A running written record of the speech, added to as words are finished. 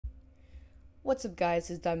What's up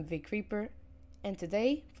guys, it's Diamond V Creeper, and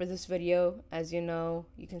today for this video, as you know,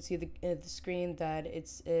 you can see the screen that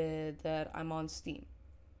that I'm on Steam.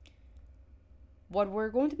 What we're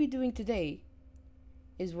going to be doing today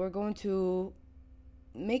is we're going to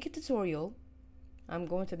make a tutorial. I'm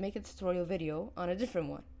going to make a tutorial video on a different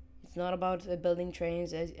one. It's not about building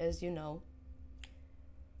trains as you know.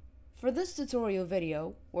 For this tutorial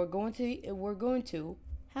video, we're going to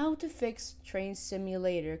how to fix Train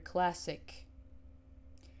Simulator Classic.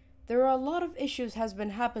 There are a lot of issues has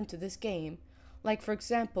been happened to this game, like for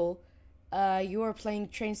example, you are playing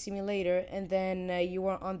Train Simulator and then you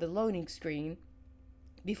are on the loading screen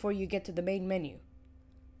before you get to the main menu,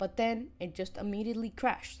 but then it just immediately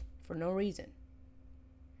crashed for no reason.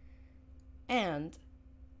 And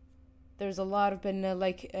there's a lot of been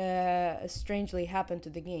strangely happened to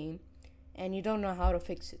the game, and you don't know how to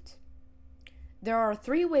fix it. There are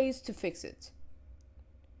 3 ways to fix it.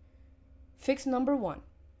 Fix number 1.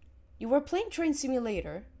 You were playing Train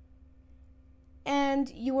Simulator and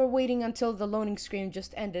you were waiting until the loading screen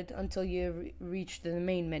just ended until you reached the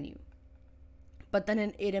main menu. But then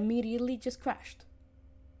it immediately just crashed.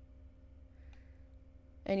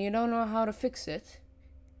 And you don't know how to fix it,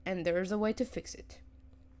 and there's a way to fix it.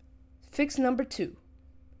 Fix number 2.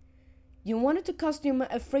 You wanted to custom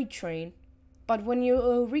a freight train, but when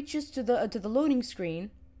you reaches to the loading screen,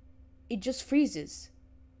 it just freezes.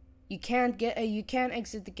 You can't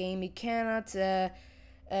exit the game. You cannot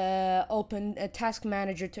open a task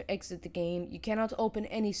manager to exit the game. You cannot open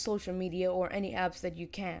any social media or any apps that you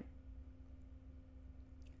can.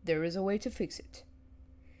 There is a way to fix it.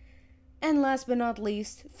 And last but not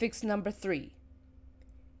least, fix number 3.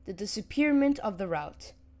 The disappearance of the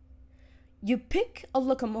route. You pick a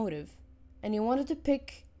locomotive and you wanted to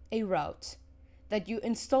pick a route that you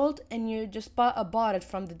installed and you just bought it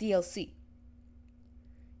from the DLC.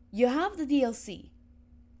 You have the DLC,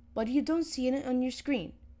 but you don't see it on your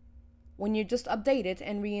screen. When you just update it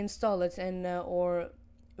and reinstall it and or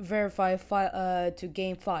verify to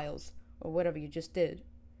game files or whatever you just did,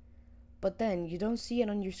 but then you don't see it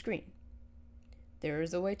on your screen. There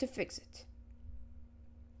is a way to fix it.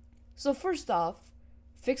 So first off,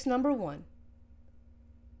 fix number 1.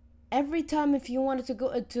 Every time if you wanted to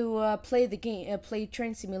go to play the game, play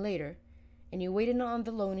Train Simulator, and you waited on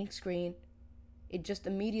the loading screen, it just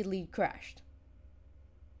immediately crashed.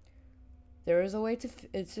 There is a way to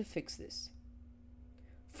fix this.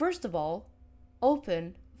 First of all,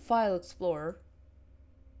 open File Explorer,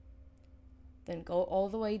 then go all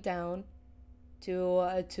the way down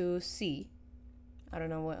to C. I don't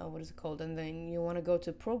know what is it called, and then you want to go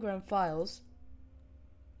to Program Files.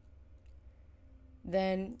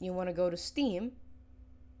 Then you want to go to Steam,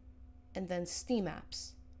 and then Steam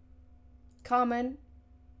Apps, Common,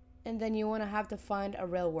 and then you want to have to find a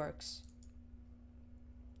Railworks.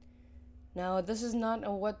 Now this is not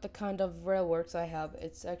what the kind of Railworks I have.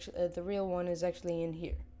 It's actually the real one is actually in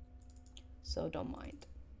here, so don't mind.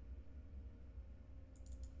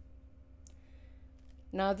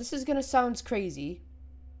 Now this is gonna sound crazy,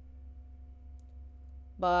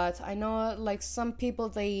 but I know like some people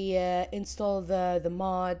they install the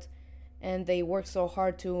mod and they work so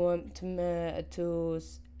hard to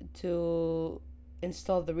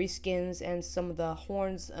install the reskins and some of the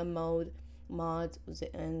horns mod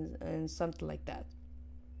and something like that.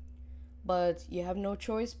 But you have no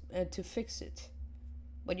choice to fix it.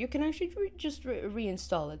 But you can actually just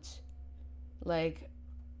reinstall it, like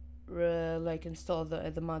install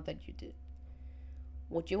the mod that you did.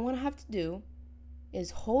 What you want to have to do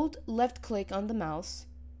is hold left click on the mouse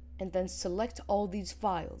and then select all these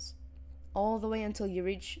files all the way until you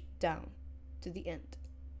reach down to the end.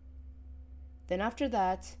 Then after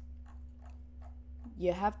that,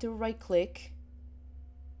 you have to right click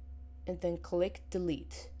and then click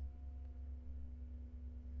delete.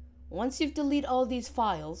 Once you've deleted all these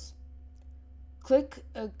files, click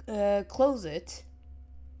close it,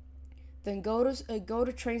 then go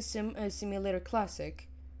to Train Simulator Classic,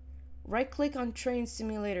 right click on Train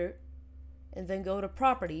Simulator and then go to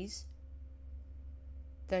Properties,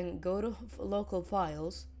 then go to Local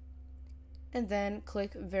Files, and then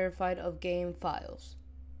click Verified of Game Files.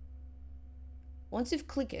 Once you've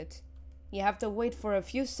clicked it, you have to wait for a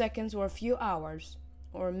few seconds or a few hours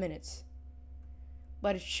or minutes,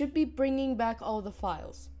 but it should be bringing back all the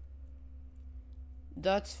files.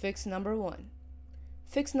 That's fix number 1.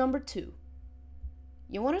 Fix number 2.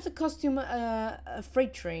 You wanted to custom a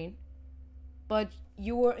freight train, but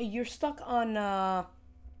you're stuck on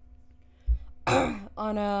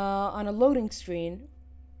on a loading screen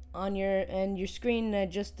on your screen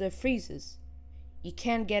just freezes. You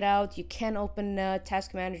can't get out, you can't open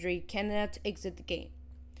Task Manager, you cannot exit the game.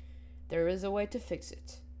 There is a way to fix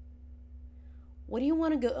it. What you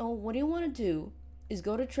want to do is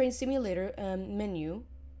go to Train Simulator menu,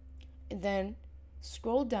 and then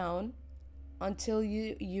scroll down until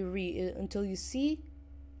you see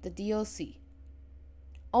the DLC.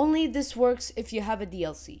 Only this works if you have a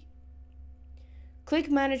DLC.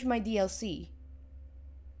 Click Manage My DLC,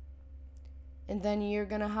 and then you're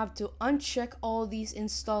gonna have to uncheck all these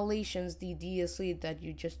installations, the DLC that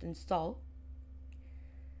you just installed,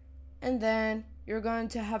 and then you're going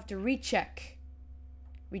to have to recheck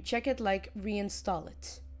it, like reinstall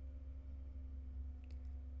it.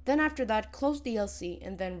 Then after that, close DLC,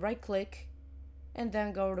 and then right click, and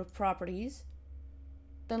then go to Properties,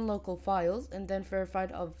 then Local Files, and then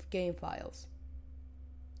Verified of Game Files.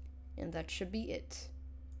 And that should be it.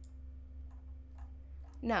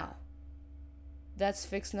 Now, that's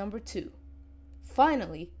fix number 2.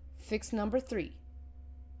 Finally, fix number 3.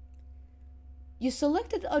 You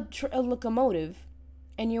selected a locomotive,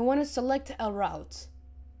 and you want to select a route.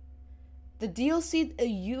 The DLC,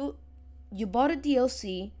 you bought a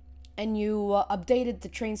DLC, and you updated the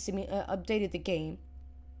updated the game,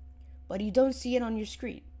 but you don't see it on your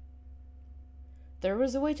screen. There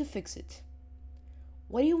is a way to fix it.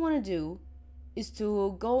 What you want to do is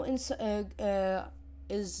to go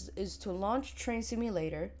is to launch Train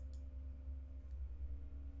Simulator.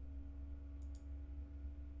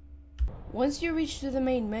 Once you reach to the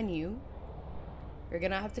main menu, you're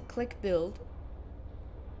gonna have to click Build.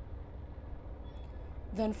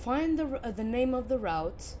 Then find the name of the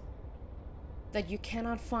route that you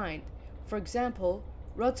cannot find. For example,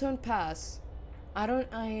 Roton Pass.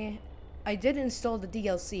 I did install the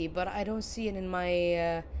DLC, but I don't see it in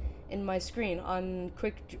my screen on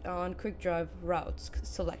Quick Drive routes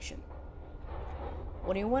selection.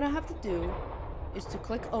 What you want to have to do is to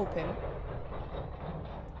click Open,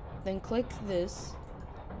 then click this,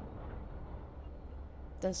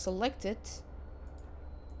 then select it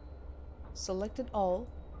all,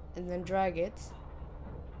 and then drag it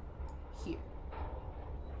here.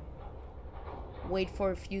 Wait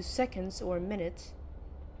for a few seconds or a minute.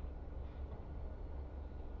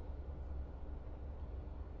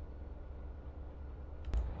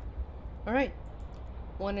 Alright,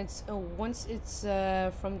 once it's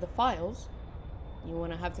from the files, you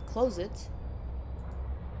want to have to close it,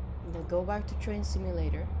 and then go back to Train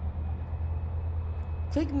Simulator,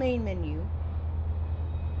 click Main Menu,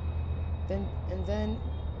 then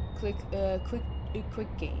click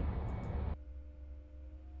Quick Game.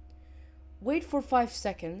 Wait for 5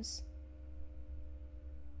 seconds.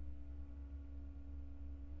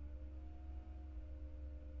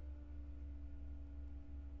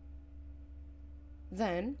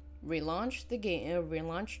 Then relaunch the game,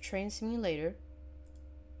 relaunch Train Simulator.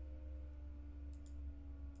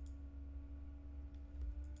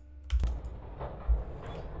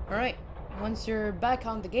 Alright, once you're back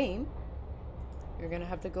on the game, you're gonna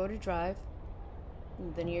have to go to Drive,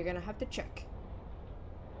 and then you're gonna have to check.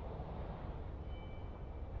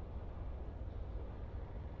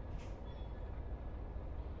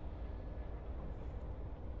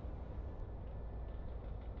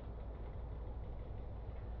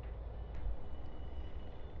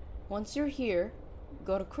 Once you're here,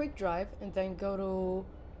 go to Quick Drive, and then go to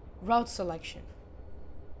Route Selection.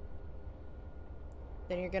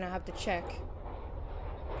 Then you're gonna have to check,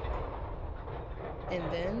 and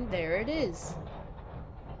then there it is.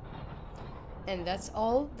 And that's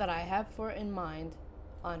all that I have for in mind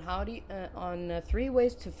on how to 3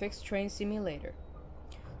 ways to fix Train Simulator.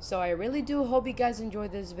 So I really do hope you guys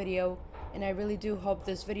enjoyed this video, and I really do hope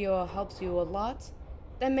this video helps you a lot.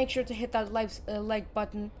 Then make sure to hit that like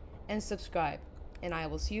button and subscribe, and I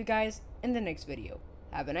will see you guys in the next video.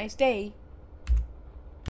 Have a nice day.